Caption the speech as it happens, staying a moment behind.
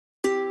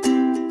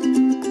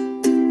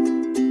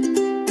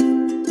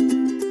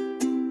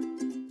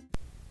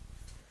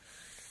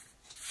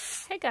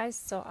guys,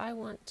 so I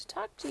want to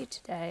talk to you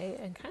today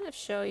and kind of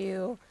show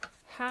you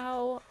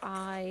how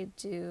I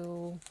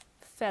do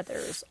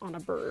feathers on a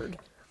bird.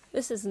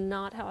 This is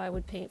not how I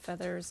would paint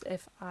feathers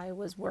if I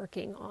was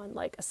working on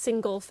like a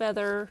single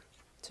feather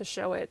to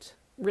show it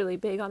really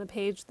big on a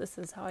page. This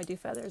is how I do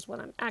feathers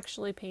when I'm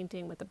actually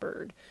painting with a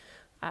bird.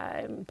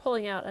 I'm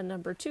pulling out a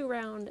number 2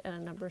 round and a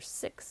number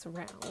 6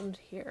 round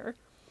here,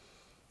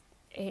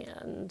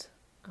 and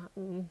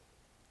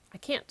I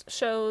can't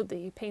show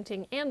the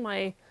painting and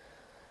my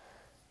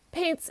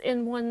paints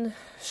in one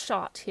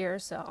shot here,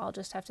 so I'll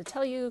just have to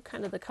tell you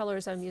kind of the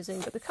colors I'm using,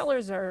 but the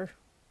colors are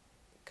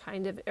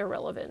kind of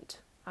irrelevant.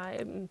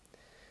 I'm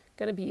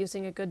going to be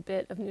using a good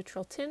bit of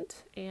neutral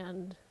tint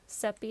and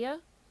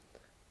sepia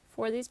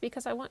for these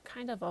because I want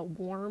kind of a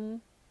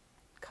warm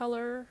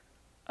color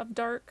of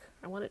dark.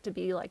 I want it to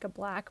be like a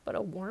black, but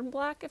a warm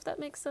black, if that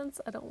makes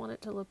sense. I don't want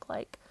it to look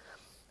like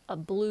a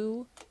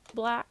blue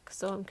black,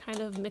 so I'm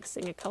kind of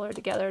mixing a color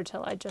together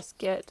until I just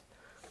get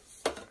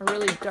a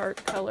really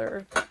dark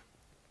color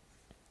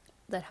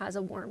that has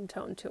a warm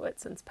tone to it,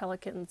 since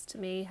pelicans to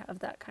me have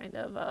that kind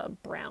of a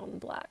brown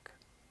black.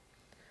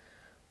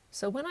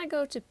 So when I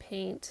go to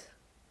paint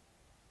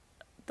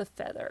the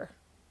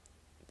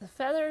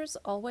feathers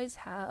always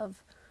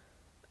have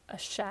a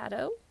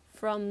shadow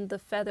from the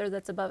feather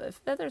that's above it.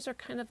 Feathers are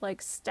kind of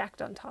like stacked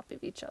on top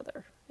of each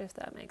other, if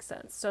that makes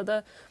sense. So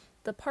the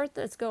part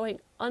that's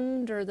going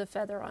under the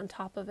feather on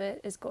top of it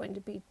is going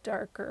to be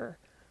darker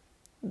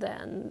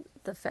than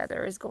the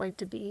feather is going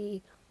to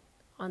be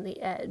on the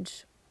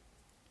edge.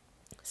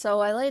 So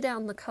I lay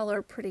down the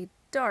color pretty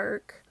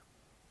dark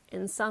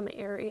in some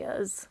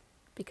areas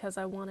because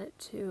I want it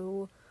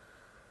to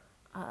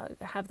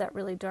have that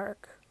really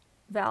dark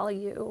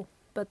value,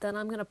 but then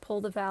I'm going to pull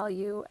the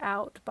value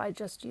out by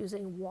just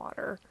using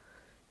water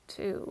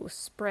to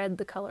spread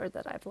the color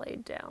that I've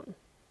laid down.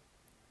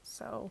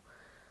 So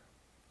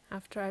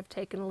after I've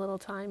taken a little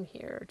time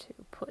here to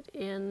put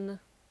in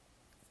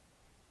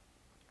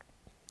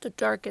the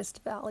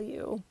darkest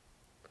value,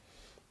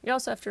 you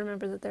also have to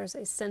remember that there's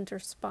a center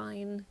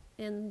spine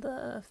in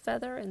the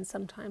feather, and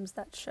sometimes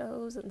that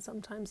shows and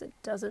sometimes it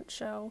doesn't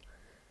show.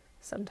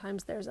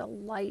 Sometimes there's a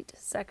light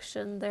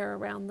section there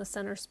around the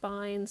center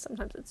spine,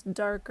 sometimes it's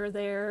darker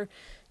there.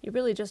 You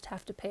really just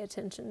have to pay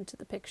attention to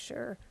the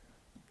picture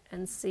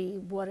and see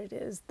what it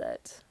is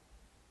that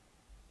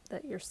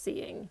you're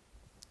seeing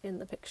in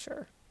the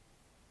picture.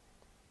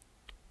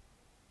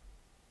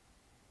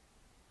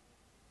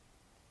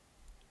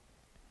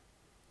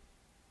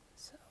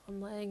 So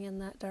I'm laying in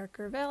that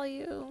darker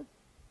value.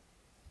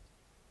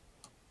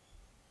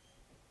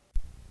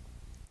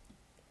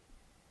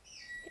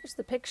 Here's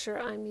the picture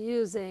I'm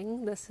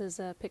using. This is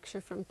a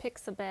picture from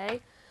Pixabay,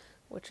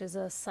 which is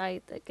a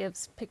site that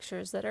gives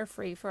pictures that are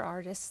free for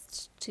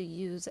artists to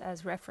use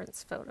as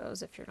reference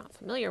photos if you're not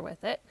familiar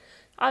with it.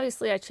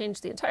 Obviously I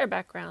changed the entire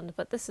background,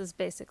 but this is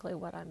basically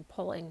what I'm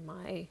pulling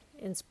my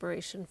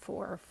inspiration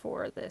for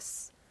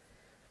this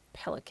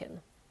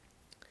pelican.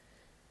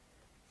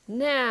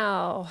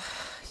 Now,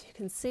 you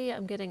can see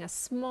I'm getting a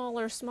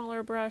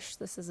smaller brush.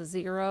 This is a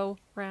 0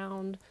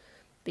 round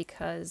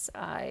because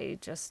I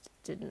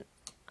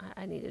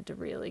needed to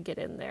really get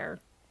in there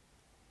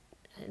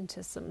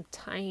into some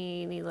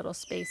tiny little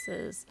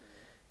spaces,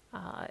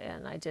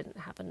 and I didn't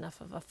have enough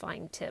of a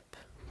fine tip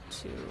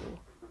to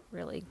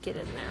really get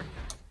in there.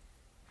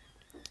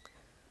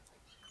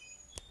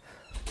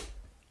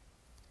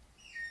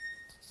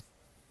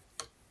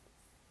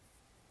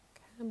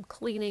 I'm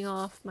cleaning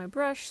off my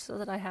brush so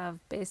that I have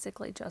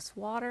basically just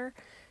water,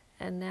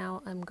 and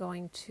now I'm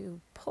going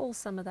to pull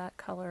some of that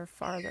color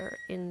farther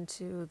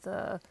into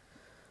the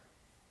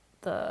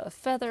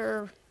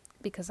feather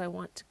because I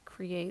want to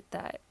create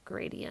that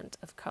gradient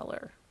of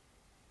color.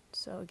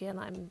 So again,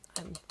 I'm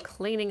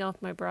cleaning off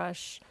my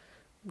brush,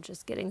 I'm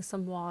just getting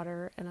some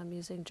water, and I'm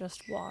using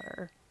just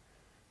water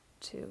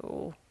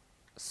to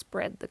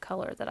spread the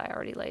color that I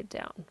already laid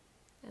down,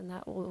 and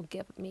that will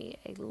give me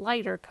a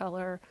lighter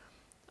color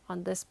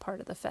on this part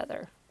of the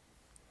feather.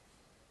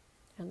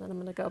 And then I'm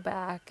going to go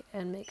back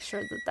and make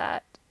sure that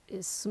that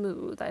is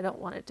smooth. I don't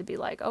want it to be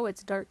like, oh,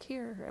 it's dark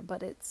here,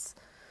 but it's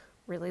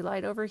really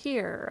light over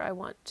here. I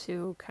want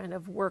to kind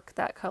of work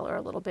that color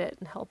a little bit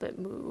and help it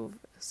move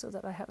so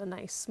that I have a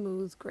nice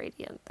smooth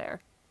gradient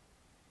there.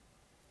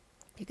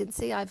 You can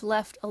see I've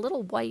left a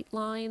little white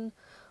line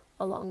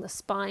along the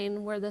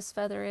spine where this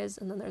feather is,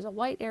 and then there's a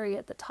white area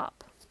at the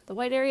top. The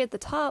white area at the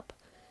top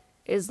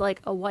is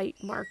like a white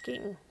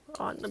marking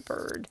on the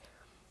bird,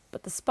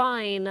 but the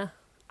spine,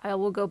 I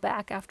will go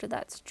back after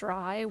that's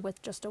dry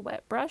with just a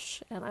wet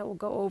brush, and I will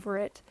go over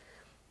it,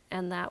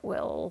 and that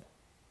will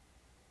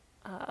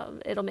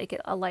it'll make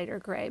it a lighter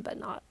gray but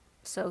not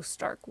so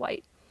stark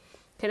white.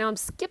 Okay, now I'm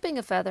skipping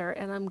a feather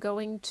and I'm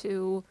going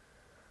to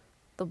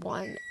the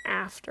one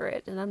after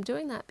it, and I'm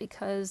doing that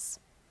because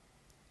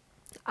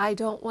I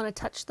don't want to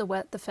touch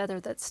the feather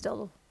that's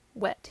still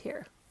wet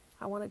here.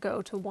 I want to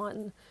go to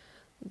one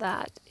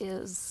that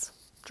is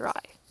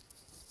dry.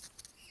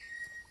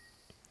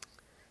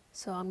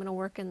 So I'm going to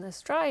work in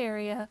this dry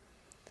area,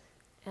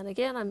 and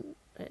again I'm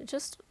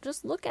Just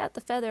look at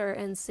the feather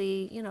and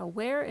see, you know,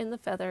 where in the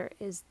feather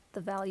is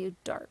the value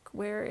dark,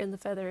 where in the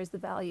feather is the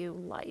value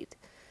light,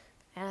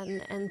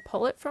 and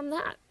pull it from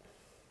that.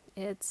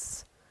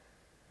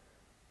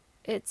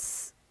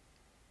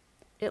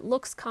 It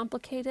looks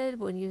complicated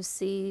when you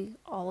see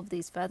all of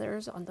these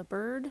feathers on the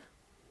bird,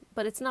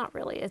 but it's not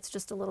really. It's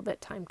just a little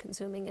bit time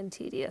consuming and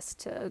tedious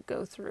to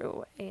go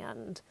through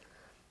and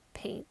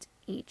paint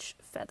each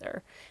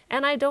feather.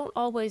 And I don't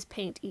always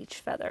paint each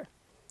feather,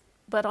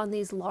 but on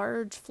these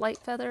large flight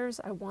feathers,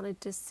 I wanted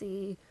to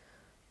see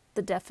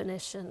the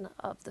definition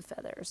of the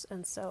feathers.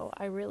 And so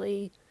I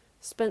really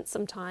spent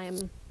some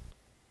time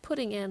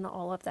putting in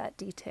all of that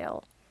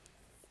detail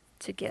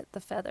to get the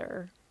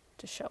feather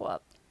to show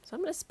up. So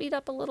I'm going to speed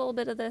up a little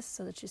bit of this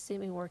so that you see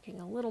me working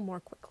a little more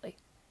quickly.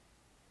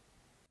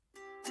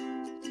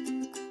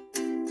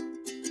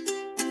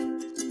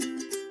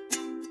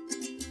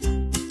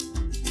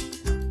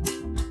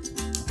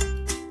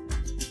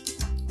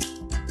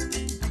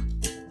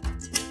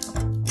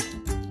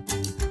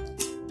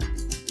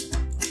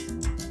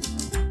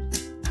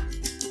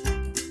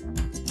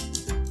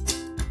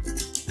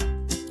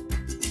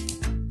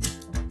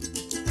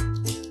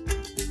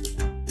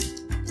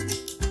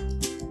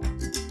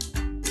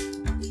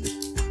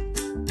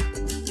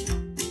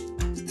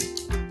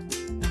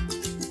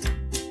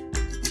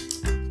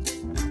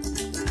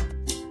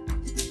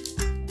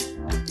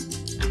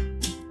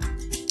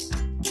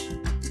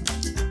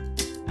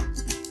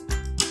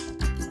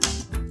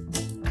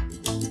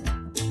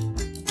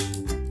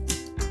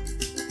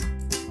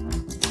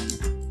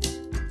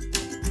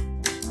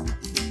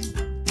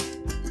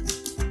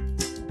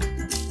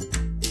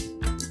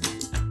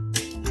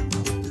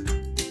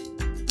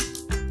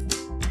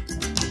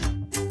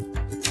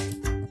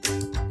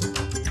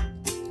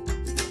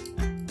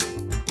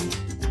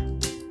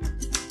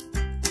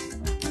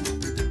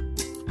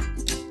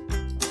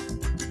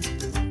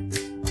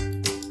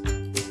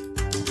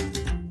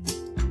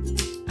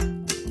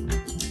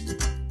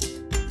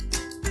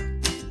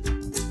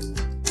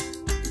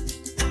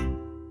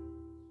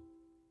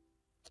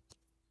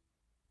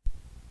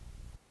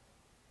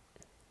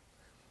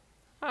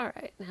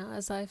 Alright, now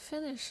as I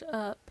finish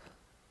up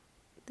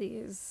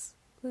this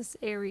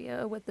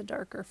area with the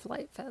darker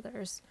flight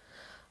feathers,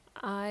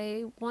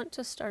 I want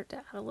to start to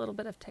add a little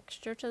bit of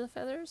texture to the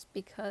feathers,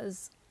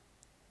 because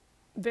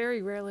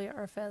very rarely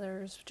are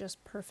feathers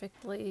just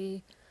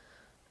perfectly,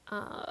 you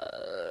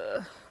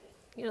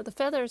know, the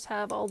feathers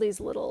have all these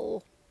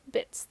little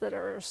bits that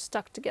are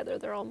stuck together.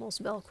 They're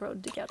almost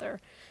velcroed together,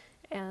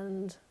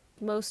 and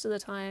most of the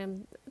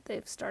time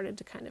they've started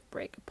to kind of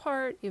break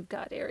apart. You've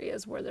got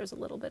areas where there's a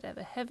little bit of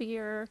a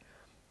heavier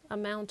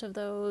amount of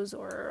those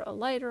or a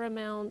lighter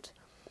amount,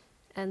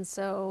 and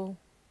so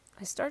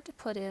I start to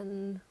put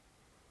in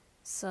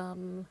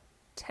some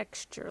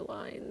texture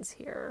lines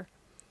here,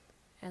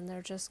 and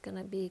they're just going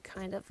to be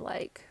kind of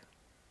like,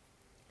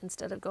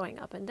 instead of going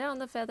up and down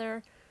the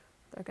feather,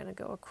 they're going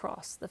to go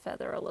across the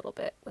feather a little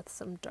bit with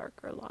some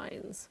darker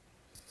lines.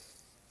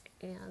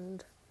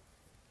 And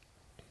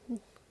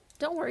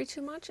don't worry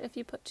too much if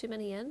you put too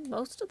many in.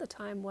 Most of the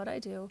time what I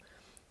do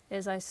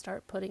is I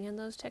start putting in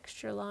those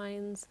texture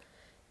lines,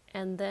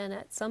 and then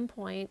at some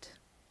point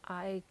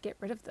I get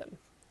rid of them.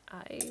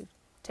 I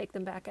take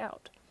them back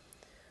out.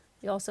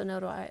 You also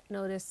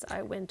notice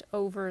I went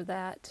over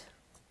that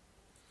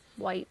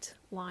white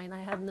line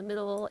I had in the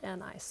middle,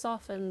 and I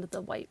softened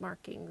the white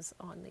markings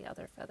on the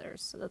other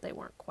feathers so that they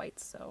weren't quite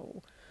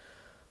so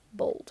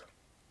bold,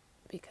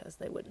 because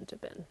they wouldn't have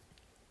been.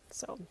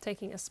 So I'm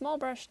taking a small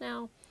brush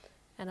now,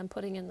 and I'm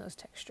putting in those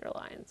texture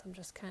lines. I'm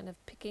just kind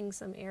of picking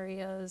some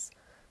areas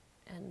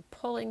and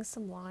pulling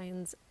some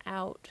lines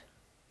out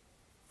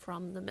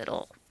from the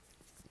middle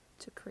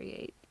to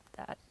create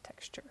that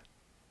texture.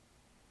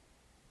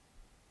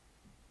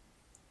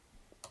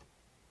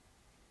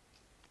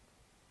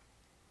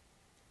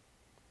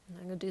 And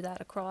I'm going to do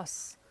that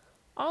across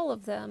all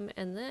of them,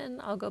 and then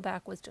I'll go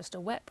back with just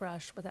a wet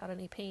brush without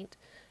any paint,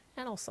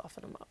 and I'll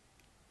soften them up.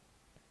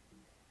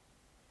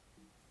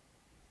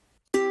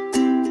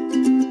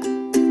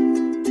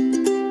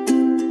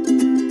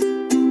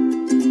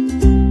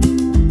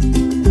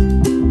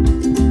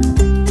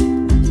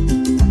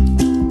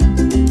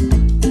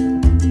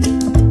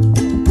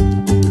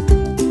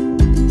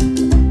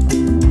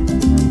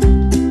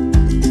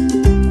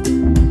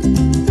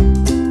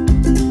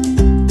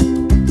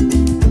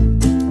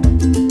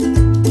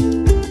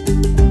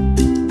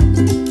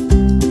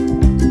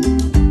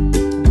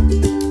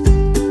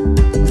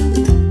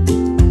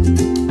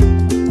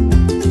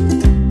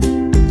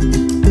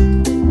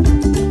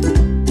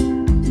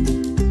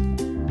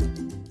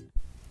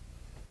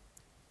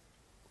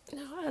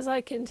 As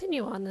I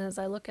continue on, as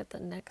I look at the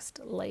next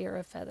layer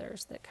of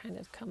feathers that kind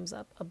of comes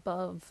up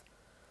above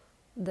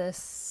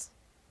this,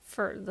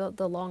 for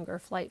the longer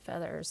flight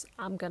feathers,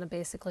 I'm going to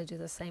basically do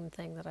the same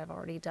thing that I've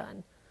already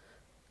done.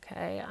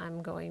 Okay,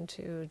 I'm going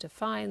to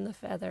define the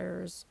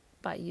feathers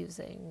by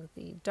using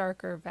the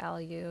darker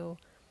value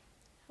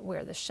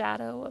where the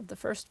shadow of the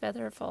first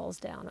feather falls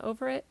down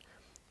over it,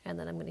 and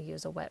then I'm going to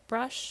use a wet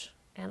brush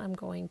and I'm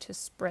going to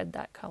spread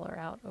that color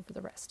out over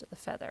the rest of the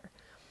feather.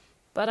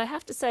 But I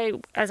have to say,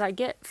 as I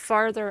get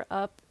farther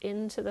up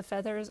into the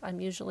feathers, I'm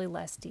usually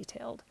less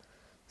detailed.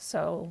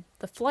 So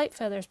the flight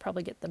feathers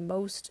probably get the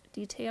most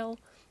detail,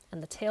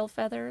 and the tail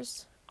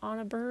feathers on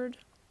a bird.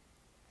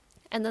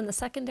 And then the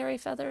secondary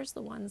feathers,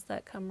 the ones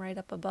that come right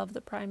up above the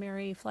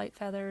primary flight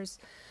feathers,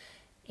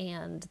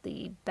 and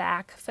the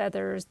back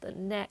feathers, the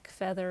neck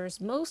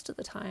feathers, most of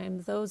the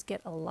time those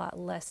get a lot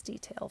less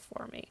detail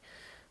for me.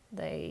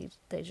 They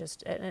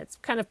just, and it's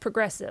kind of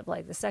progressive,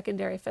 like the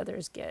secondary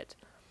feathers get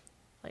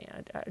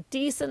a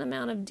decent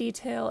amount of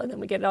detail, and then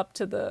we get up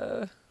to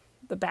the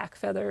back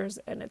feathers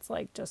and it's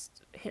like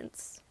just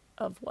hints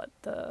of what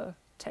the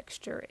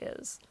texture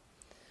is.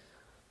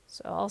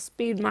 So I'll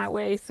speed my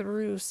way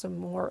through some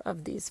more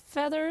of these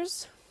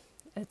feathers.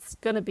 It's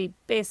going to be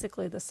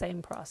basically the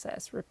same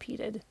process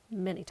repeated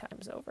many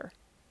times over.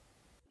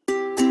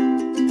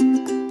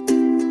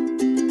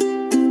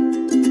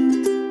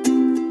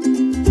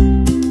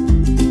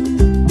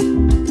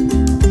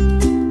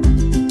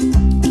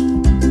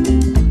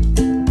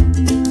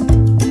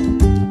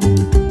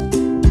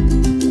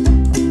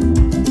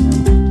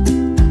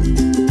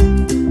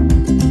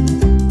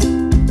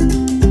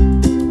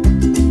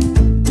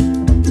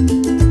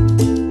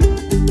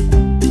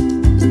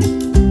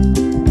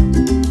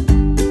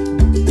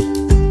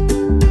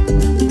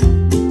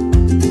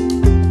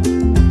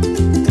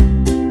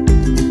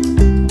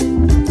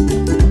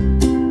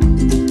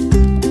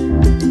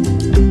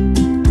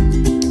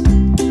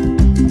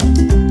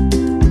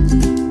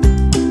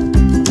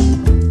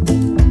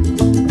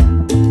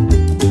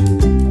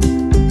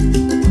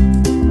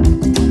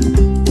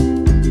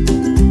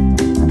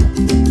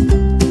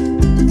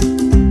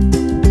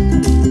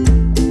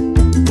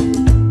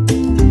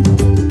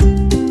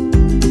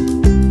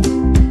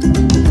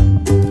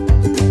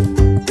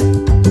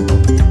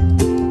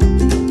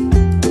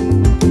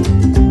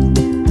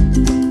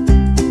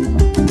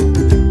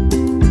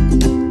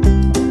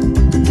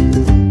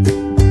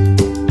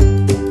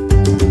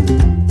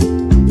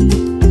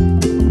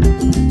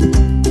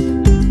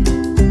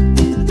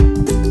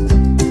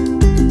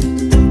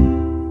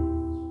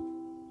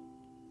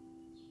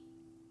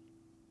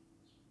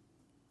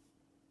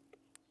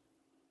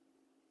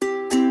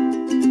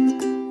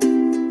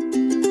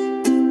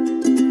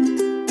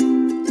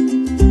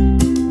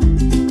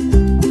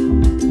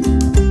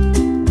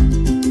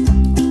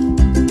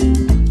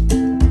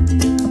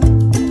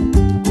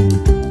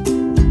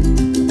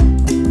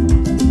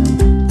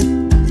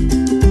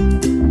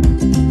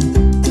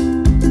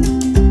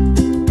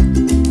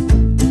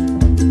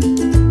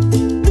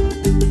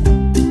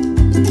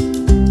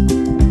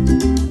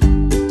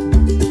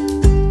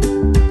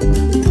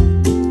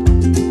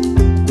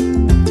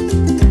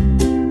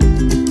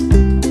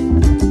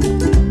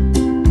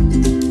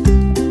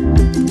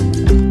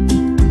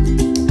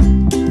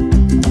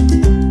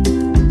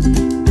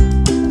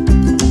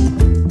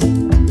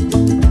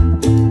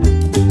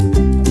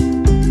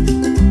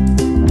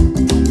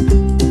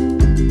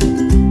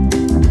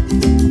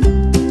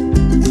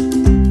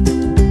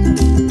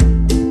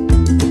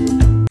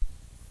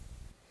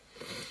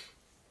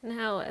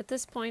 At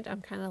this point,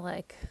 I'm kind of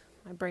like,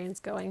 my brain's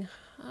going,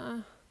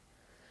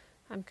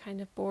 I'm kind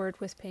of bored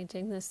with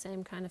painting the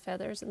same kind of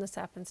feathers, and this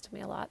happens to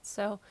me a lot.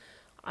 So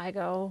I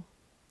go,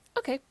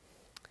 okay,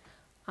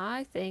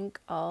 I think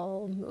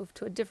I'll move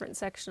to a different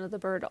section of the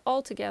bird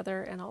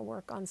altogether and I'll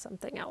work on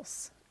something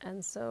else.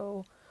 And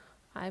so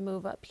I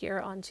move up here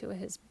onto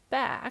his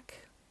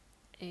back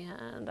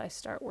and I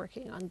start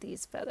working on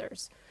these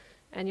feathers.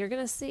 And you're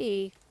going to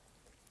see,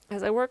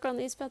 as I work on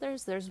these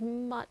feathers, there's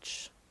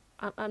much.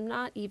 I'm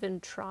not even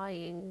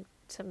trying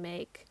to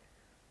make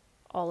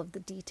all of the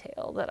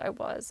detail that I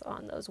was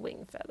on those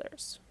wing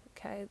feathers.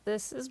 Okay,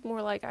 this is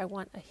more like I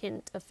want a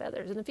hint of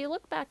feathers. And if you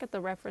look back at the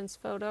reference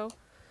photo,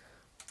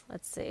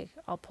 let's see,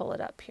 I'll pull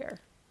it up here.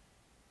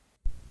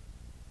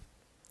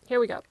 Here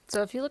we go.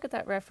 So if you look at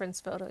that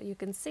reference photo, you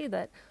can see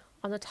that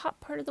on the top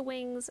part of the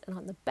wings and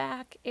on the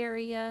back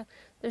area,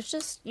 there's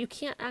just, you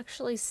can't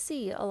actually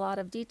see a lot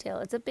of detail.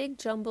 It's a big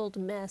jumbled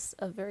mess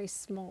of very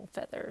small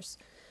feathers.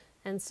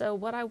 And so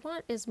what I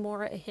want is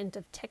more a hint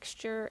of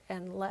texture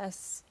and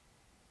less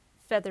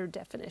feather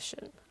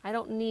definition. I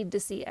don't need to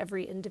see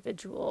every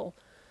individual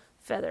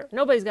feather.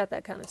 Nobody's got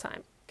that kind of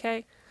time,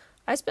 okay?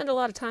 I spend a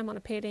lot of time on a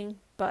painting,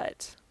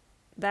 but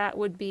that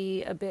would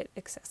be a bit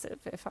excessive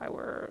if I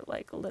were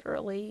like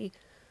literally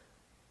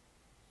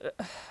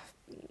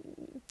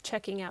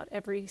checking out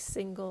every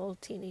single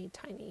teeny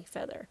tiny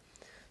feather.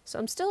 So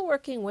I'm still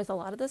working with a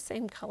lot of the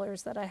same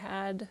colors that I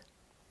had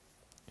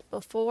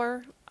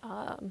before.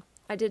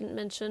 I didn't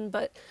mention,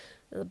 but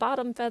the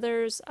bottom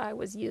feathers I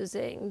was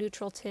using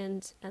neutral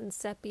tint and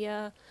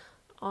sepia.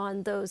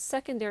 On those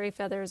secondary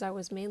feathers I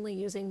was mainly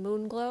using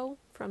Moon Glow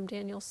from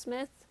Daniel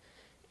Smith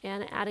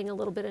and adding a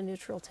little bit of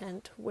neutral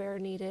tint where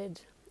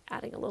needed,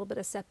 adding a little bit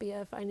of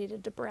sepia if I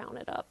needed to brown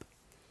it up.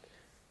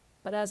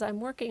 But as I'm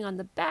working on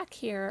the back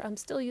here, I'm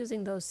still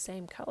using those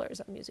same colors.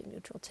 I'm using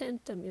neutral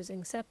tint, I'm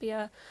using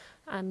sepia,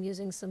 I'm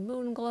using some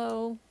Moon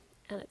Glow,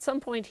 And at some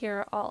point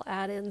here, I'll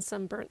add in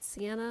some burnt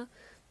sienna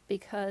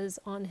because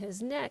on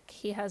his neck,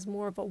 he has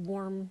more of a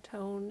warm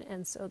tone,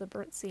 and so the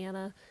burnt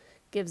sienna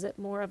gives it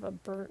more of a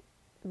burnt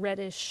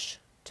reddish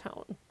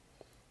tone.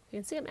 You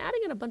can see I'm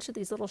adding in a bunch of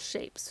these little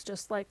shapes,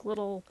 just like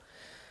little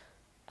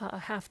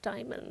half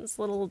diamonds,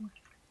 little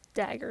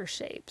dagger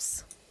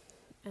shapes.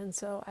 And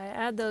so I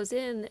add those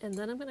in, and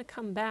then I'm going to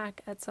come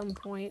back at some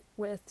point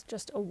with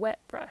just a wet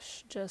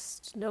brush,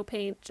 just no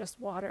paint, just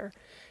water,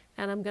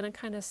 and I'm going to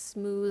kind of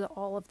smooth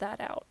all of that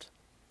out.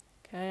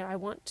 Okay, I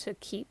want to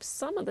keep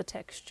some of the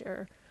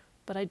texture,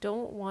 but I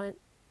don't want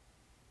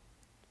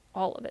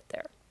all of it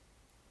there.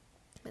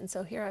 And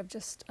so here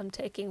I'm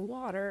taking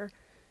water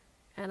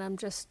and I'm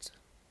just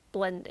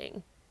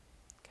blending.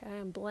 Okay,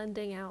 I'm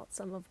blending out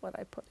some of what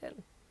I put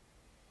in.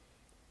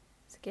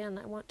 So again,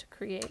 I want to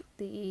create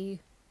the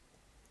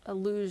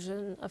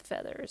illusion of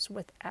feathers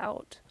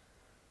without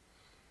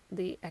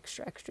the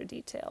extra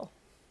detail.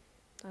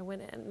 I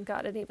went in and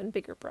got an even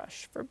bigger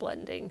brush for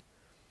blending.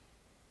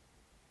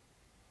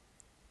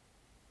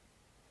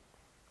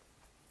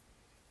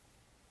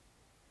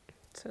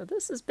 So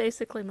this is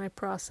basically my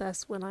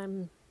process when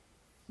I'm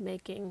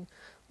making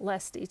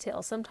less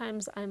detail.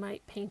 Sometimes I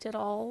might paint it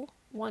all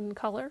one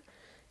color,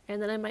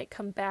 and then I might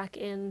come back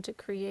in to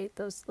create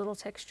those little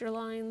texture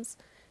lines,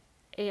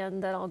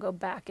 and then I'll go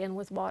back in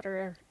with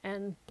water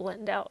and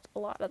blend out a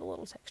lot of the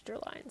little texture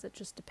lines. It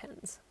just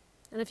depends.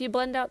 And if you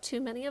blend out too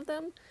many of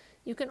them,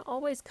 you can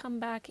always come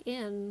back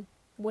in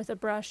with a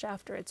brush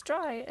after it's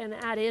dry and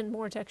add in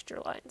more texture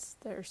lines.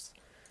 There's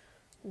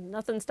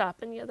nothing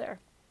stopping you there.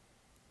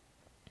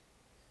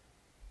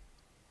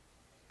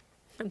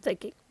 I'm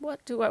thinking,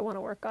 what do I want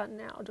to work on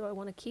now? Do I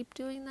want to keep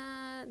doing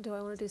that? Do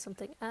I want to do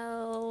something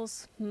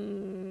else?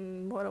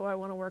 What do I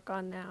want to work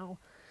on now?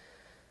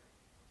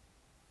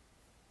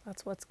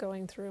 That's what's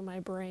going through my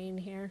brain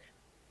here.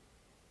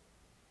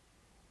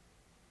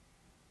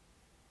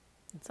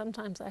 And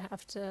sometimes I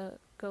have to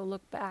go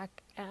look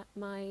back at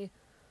my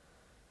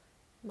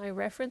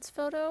reference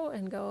photo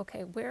and go,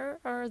 okay, where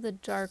are the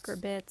darker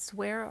bits?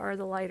 Where are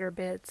the lighter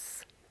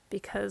bits?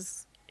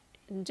 Because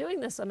in doing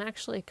this, I'm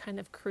actually kind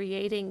of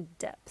creating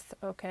depth,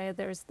 okay?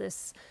 There's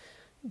this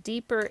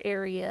deeper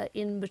area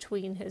in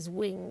between his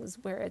wings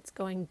where it's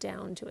going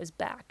down to his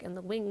back, and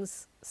the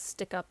wings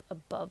stick up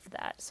above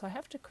that. So I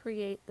have to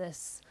create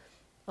this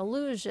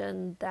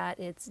illusion that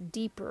it's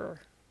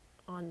deeper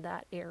on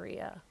that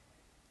area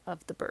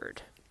of the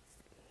bird.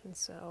 And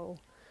so,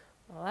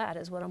 well, that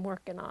is what I'm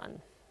working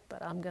on,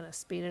 but I'm gonna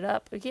speed it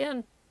up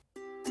again.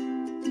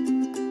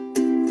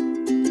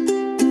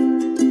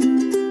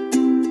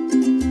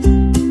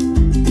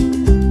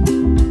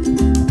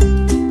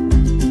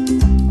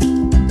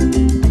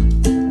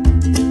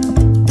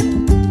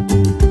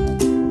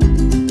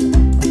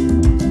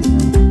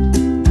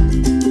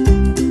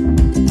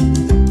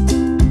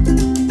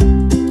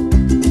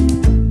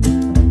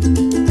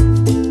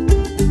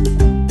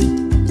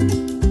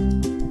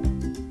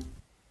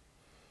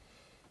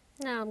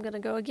 Now I'm gonna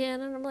go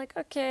again, and I'm like,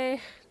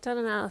 okay, done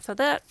enough of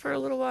that for a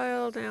little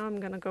while. Now I'm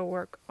gonna go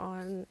work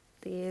on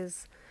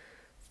these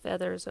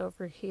feathers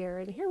over here.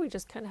 And here we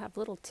just kind of have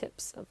little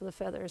tips of the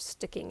feathers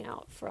sticking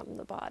out from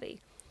the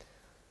body.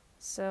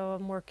 So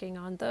I'm working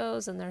on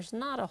those, and there's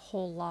not a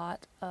whole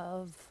lot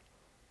of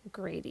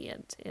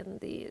gradient in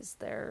these.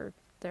 They're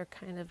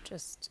kind of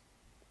just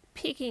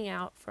peeking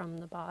out from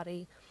the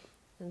body.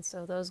 And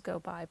so those go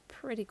by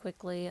pretty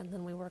quickly, and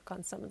then we work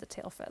on some of the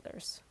tail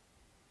feathers.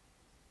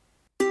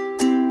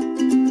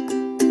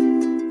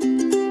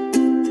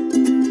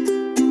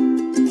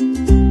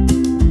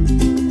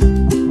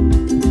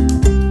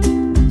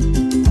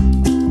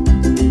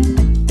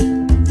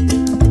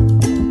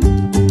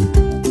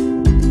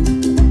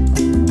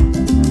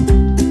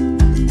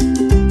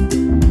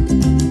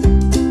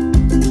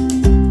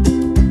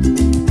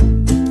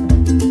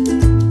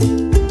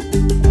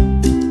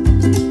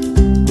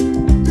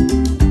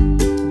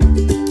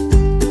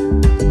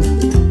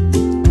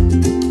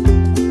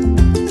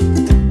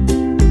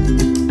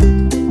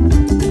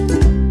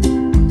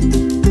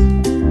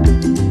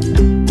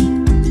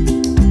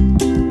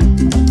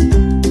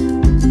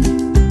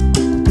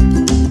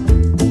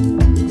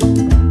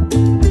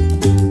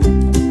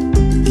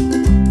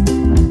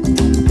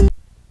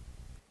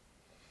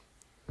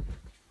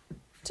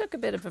 Took a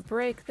bit of a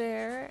break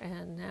there,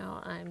 and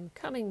now I'm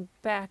coming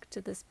back to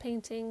this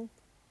painting.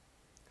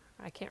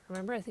 I can't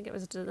remember, I think it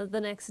was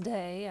the next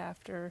day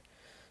after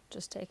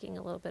just taking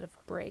a little bit of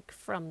a break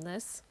from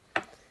this,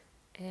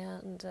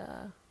 and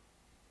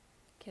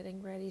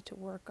getting ready to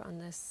work on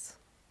this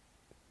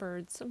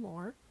bird some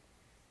more.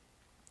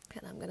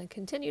 And I'm going to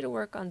continue to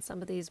work on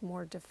some of these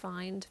more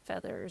defined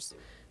feathers.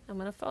 I'm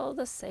going to follow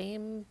the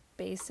same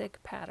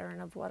basic pattern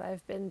of what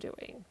I've been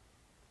doing.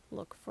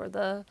 Look for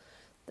the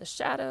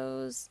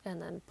shadows,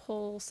 and then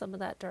pull some of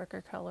that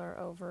darker color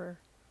over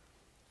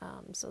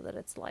so that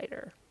it's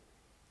lighter.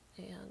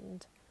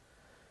 And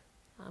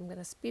I'm going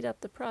to speed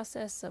up the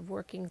process of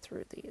working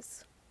through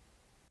these.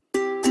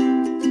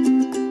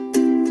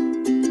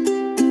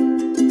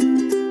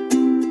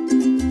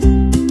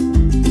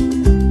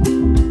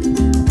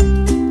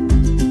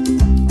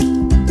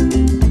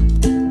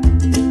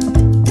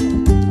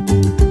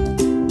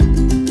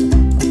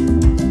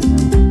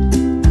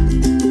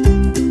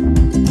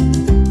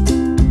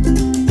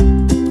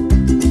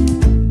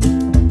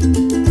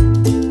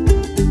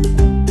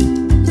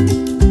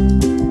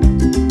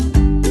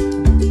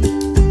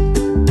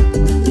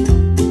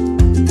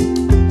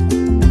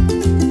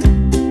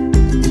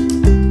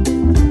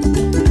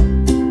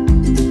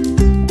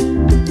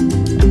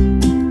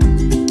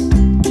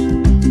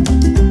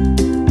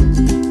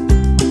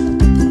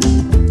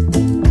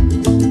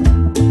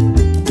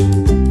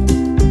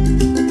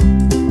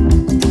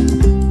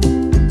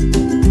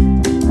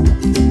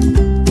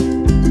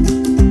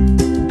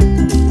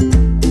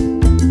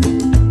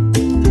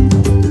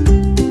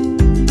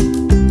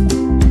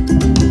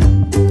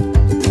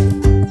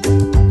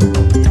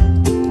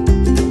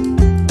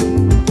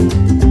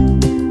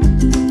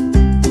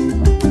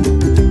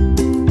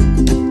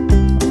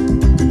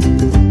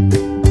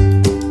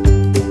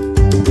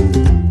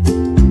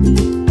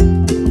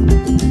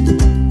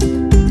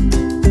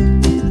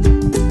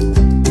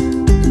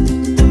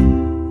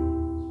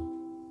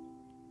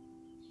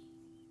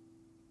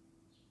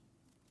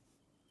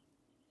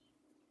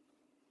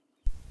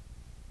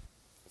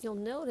 you'll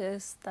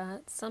notice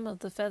that some of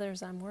the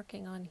feathers I'm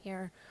working on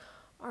here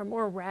are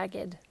more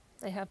ragged.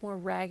 They have more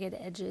ragged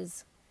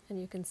edges,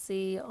 and you can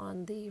see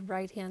on the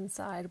right hand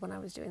side when I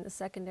was doing the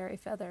secondary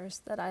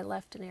feathers that I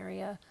left an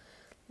area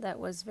that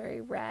was very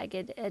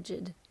ragged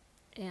edged.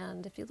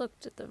 And if you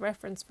looked at the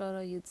reference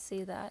photo, you'd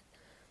see that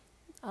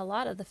a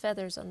lot of the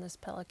feathers on this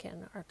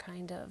pelican are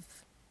kind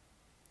of,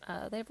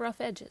 they have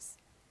rough edges.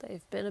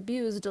 They've been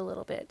abused a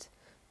little bit.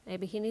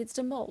 Maybe he needs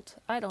to molt,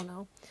 I don't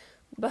know.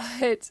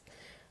 But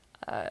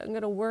I'm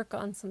going to work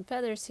on some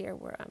feathers here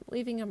where I'm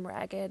leaving them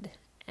ragged,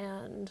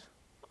 and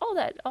all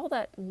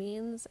that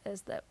means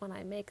is that when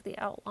I make the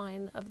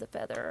outline of the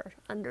feather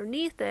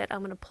underneath it, I'm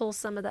going to pull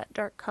some of that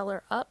dark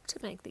color up to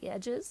make the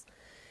edges,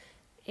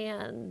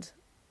 and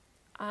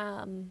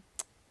I'm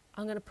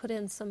going to put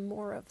in some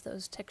more of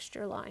those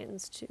texture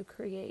lines to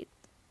create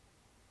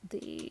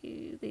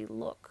the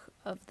look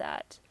of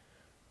that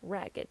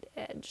ragged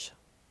edge.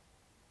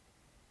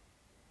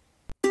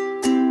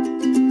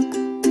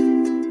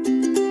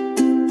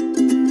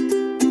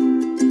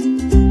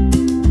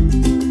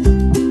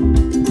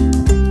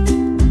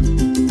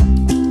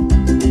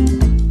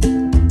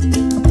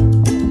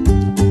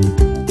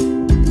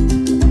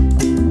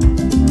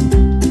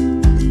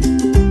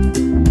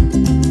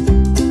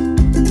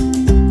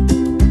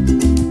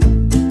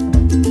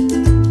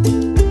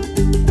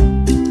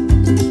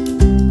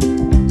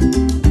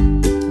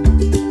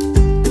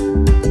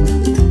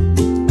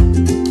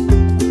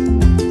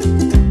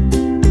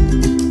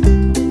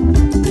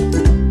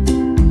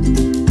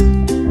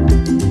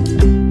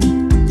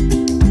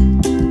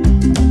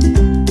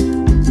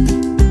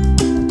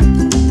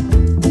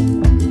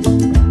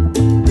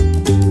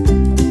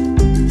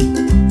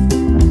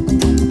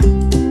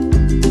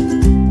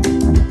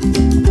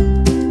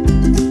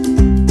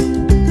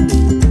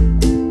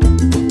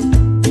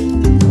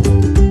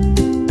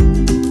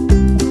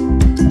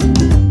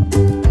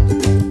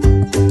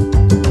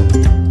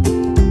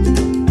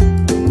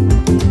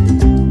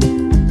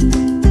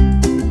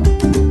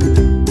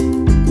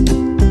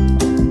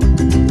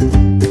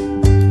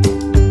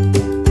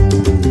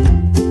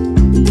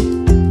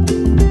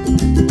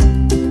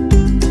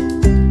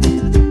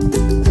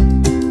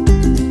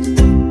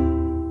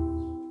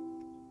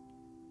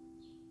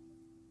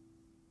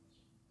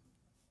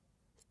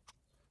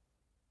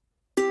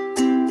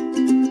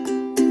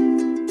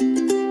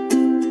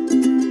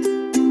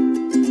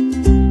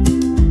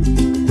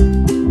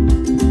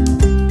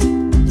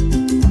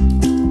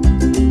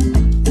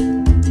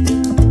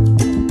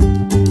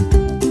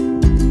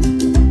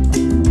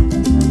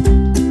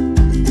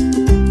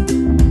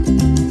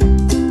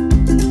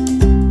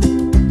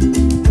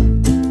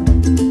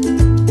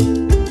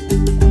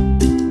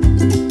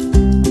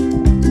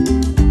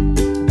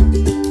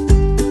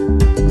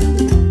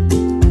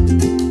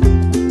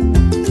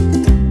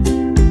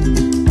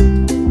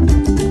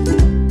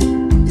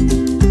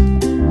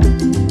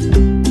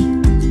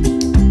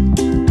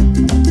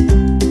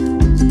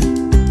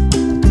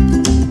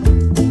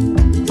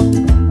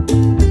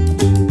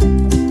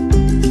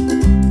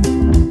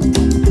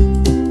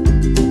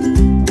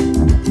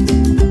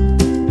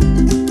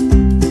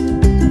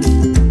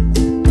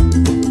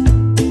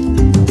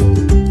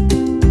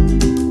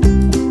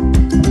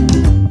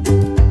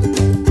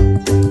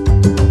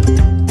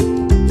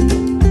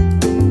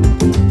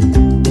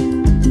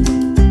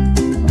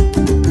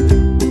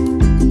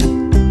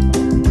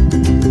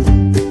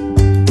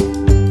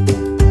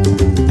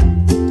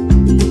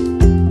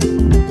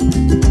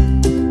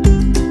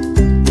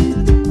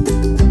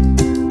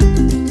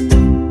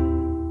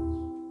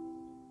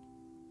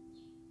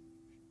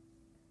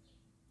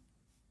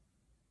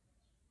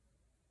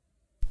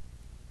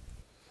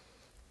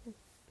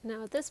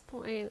 Now at this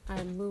point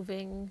I'm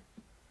moving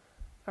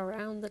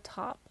around the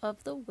top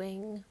of the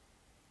wing,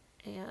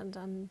 and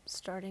I'm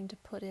starting to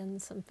put in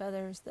some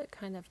feathers that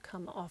kind of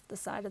come off the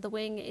side of the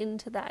wing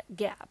into that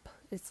gap.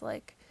 It's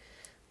like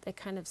they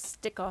kind of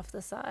stick off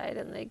the side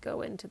and they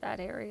go into that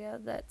area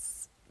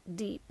that's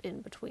deep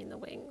in between the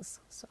wings.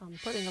 So I'm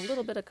putting a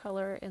little bit of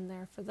color in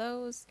there for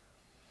those,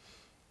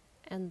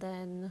 and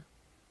then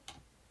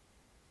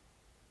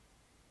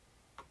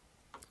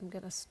I'm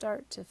going to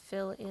start to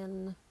fill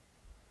in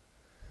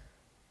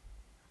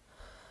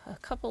a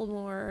couple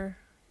more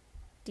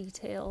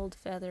detailed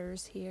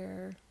feathers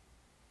here.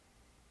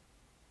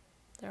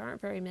 There aren't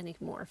very many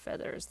more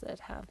feathers that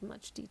have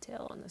much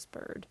detail on this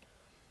bird,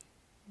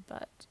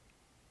 but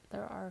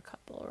there are a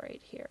couple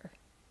right here.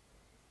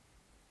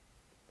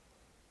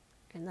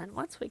 And then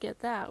once we get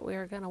that,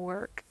 we're going to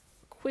work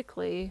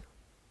quickly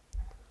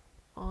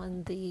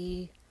on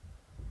the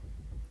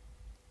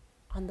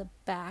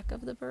back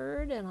of the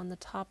bird and on the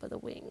top of the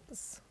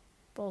wings.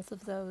 Both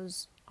of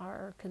those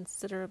are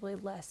considerably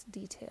less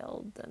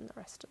detailed than the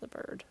rest of the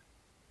bird.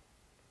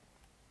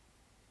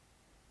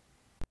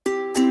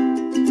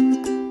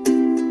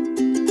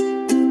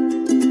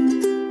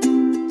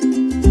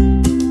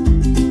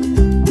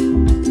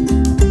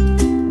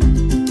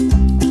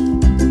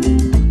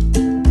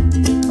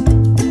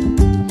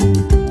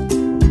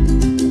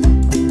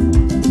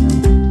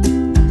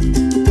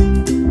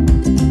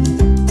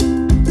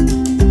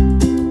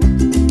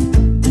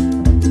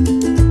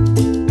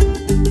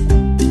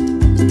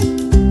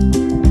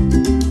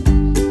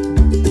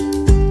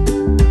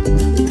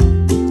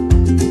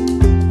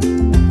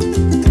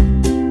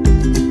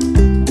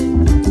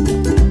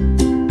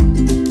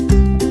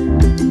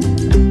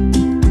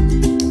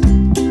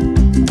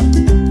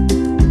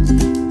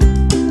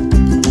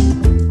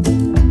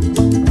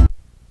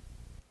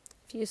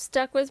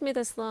 stuck with me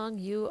this long,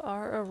 you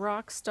are a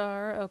rock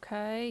star,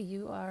 okay?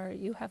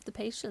 You have the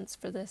patience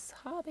for this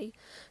hobby.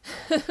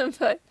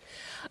 But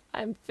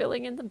I'm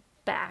filling in the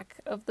back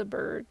of the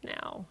bird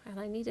now, and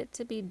I need it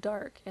to be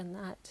dark in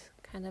that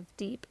kind of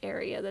deep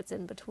area that's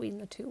in between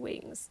the two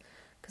wings,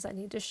 because I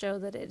need to show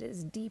that it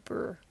is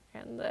deeper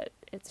and that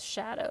it's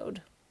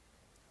shadowed.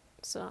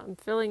 So I'm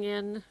filling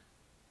in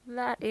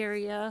that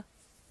area,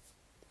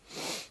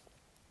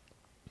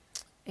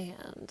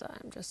 and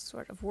I'm just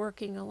sort of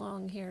working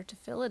along here to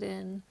fill it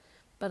in,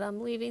 but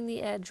I'm leaving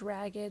the edge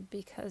ragged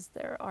because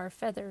there are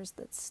feathers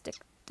that stick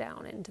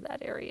down into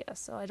that area,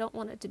 so I don't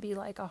want it to be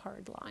like a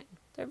hard line.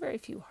 There are very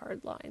few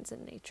hard lines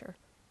in nature.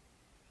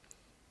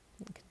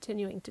 I'm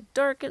continuing to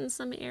darken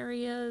some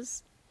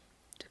areas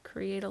to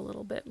create a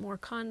little bit more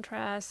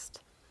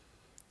contrast,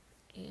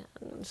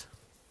 and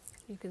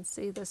you can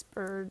see this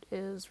bird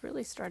is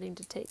really starting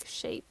to take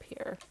shape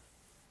here.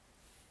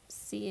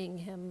 Seeing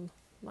him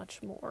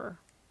much more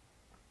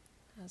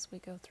as we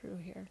go through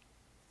here.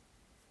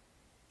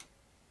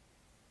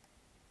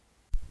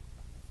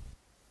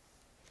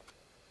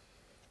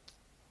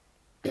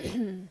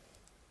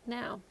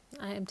 Now,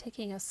 I am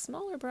taking a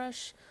smaller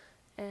brush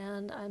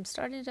and I'm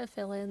starting to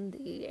fill in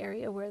the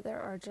area where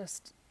there are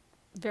just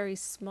very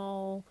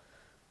small,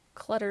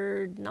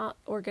 cluttered, not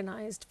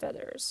organized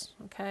feathers,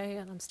 okay?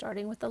 And I'm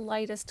starting with the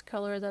lightest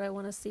color that I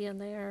want to see in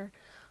there.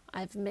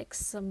 I've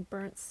mixed some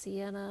burnt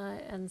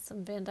sienna and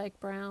some Van Dyke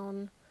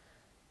brown,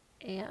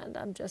 and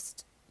I'm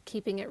just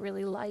keeping it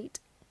really light.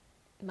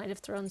 Might have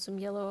thrown some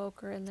yellow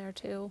ochre in there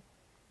too.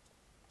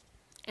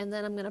 And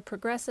then I'm going to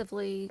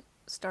progressively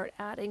start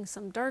adding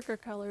some darker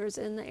colors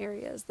in the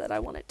areas that I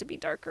want it to be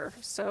darker.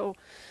 So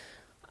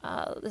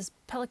this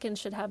pelican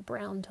should have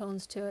brown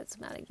tones to it, so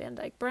I'm adding Van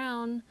Dyke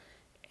brown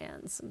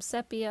and some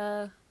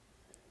sepia,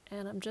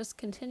 and I'm just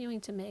continuing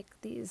to make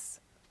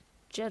these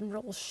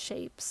general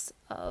shapes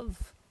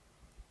of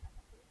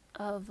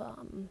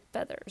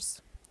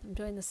feathers. I'm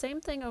doing the same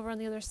thing over on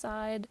the other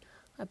side.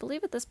 I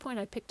believe at this point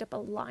I picked up a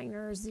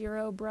liner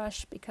 0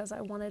 brush because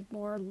I wanted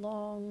more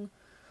long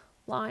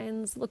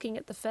lines. Looking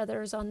at the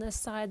feathers on this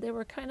side, they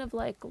were kind of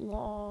like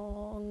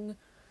long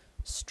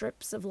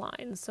strips of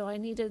lines, so I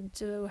needed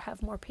to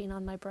have more paint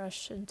on my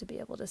brush and to be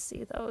able to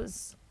see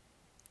those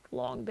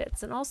long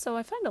bits. And also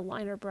I find a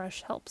liner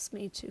brush helps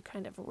me to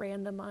kind of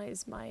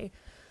randomize my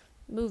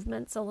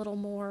movements a little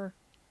more.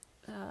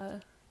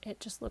 It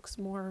just looks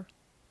more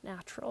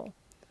natural.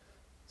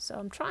 So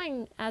I'm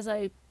trying, as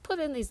I put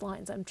in these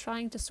lines, I'm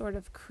trying to sort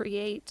of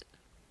create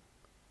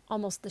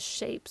almost the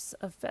shapes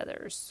of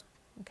feathers,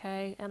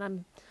 okay? And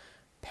I'm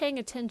paying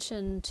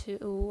attention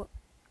to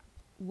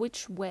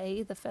which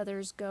way the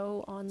feathers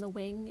go on the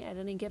wing at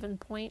any given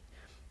point,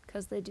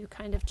 because they do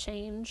kind of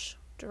change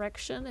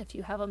direction. If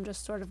you have them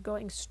just sort of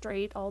going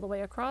straight all the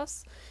way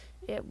across,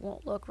 it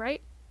won't look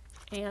right.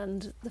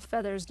 And the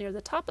feathers near the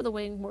top of the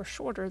wing were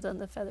shorter than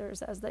the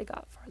feathers as they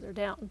got farther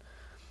down.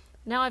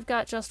 Now I've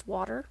got just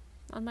water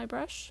on my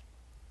brush,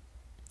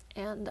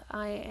 and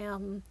I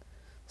am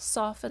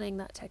softening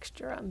that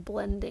texture. I'm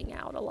blending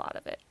out a lot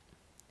of it,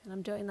 and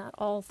I'm doing that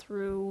all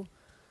through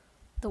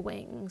the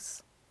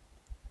wings.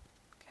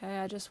 Okay,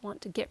 I just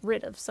want to get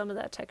rid of some of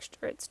that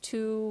texture. It's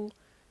too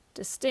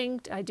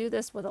distinct. I do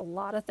this with a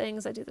lot of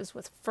things. I do this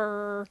with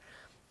fur.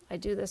 I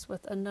do this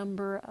with a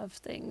number of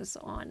things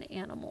on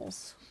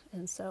animals,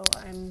 and so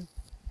I'm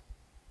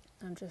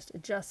just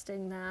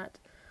adjusting that.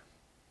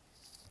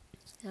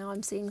 Now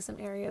I'm seeing some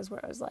areas where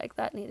I was like,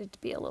 that needed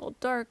to be a little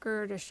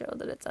darker to show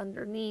that it's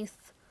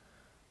underneath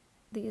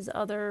these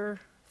other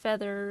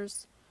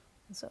feathers,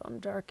 and so I'm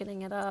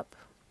darkening it up.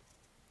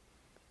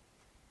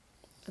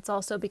 It's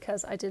also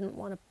because I didn't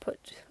want to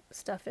put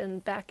stuff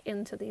back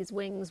into these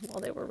wings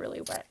while they were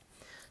really wet.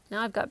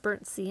 Now I've got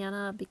burnt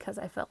sienna because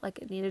I felt like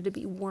it needed to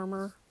be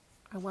warmer.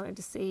 I wanted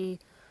to see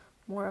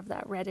more of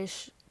that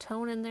reddish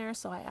tone in there,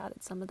 so I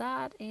added some of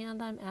that,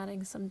 and I'm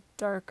adding some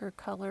darker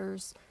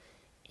colors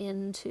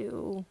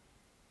to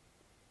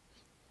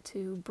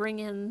bring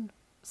in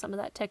some of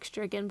that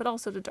texture again, but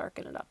also to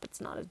darken it up. It's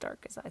not as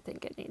dark as I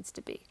think it needs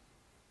to be.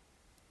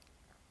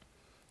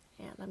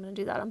 And I'm going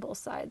to do that on both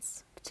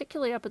sides.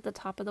 Particularly up at the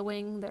top of the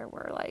wing, there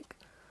were like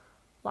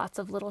lots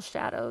of little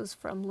shadows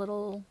from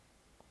little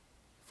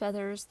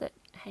feathers that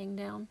hang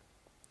down.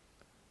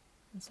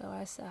 And so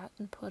I sat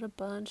and put a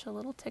bunch of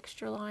little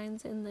texture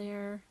lines in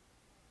there.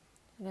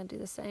 I'm going to do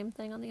the same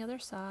thing on the other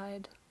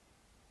side.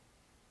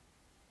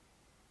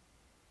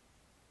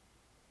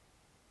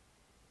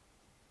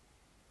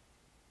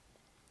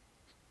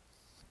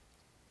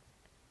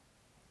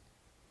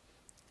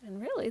 And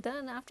really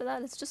then after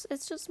that it's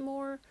just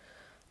more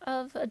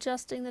of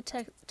adjusting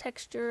the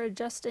texture,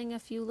 adjusting a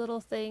few little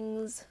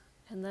things,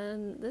 and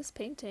then this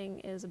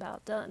painting is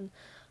about done.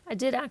 I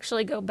did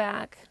actually go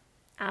back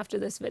after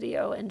this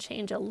video and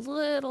change a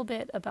little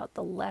bit about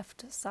the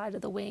left side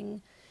of the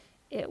wing.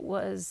 It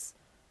was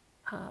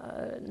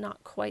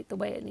not quite the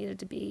way it needed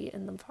to be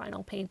in the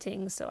final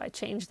painting, so I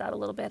changed that a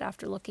little bit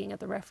after looking at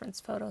the reference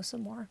photo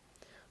some more.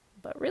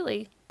 But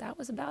really, that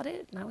was about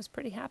it, and I was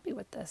pretty happy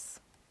with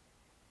this.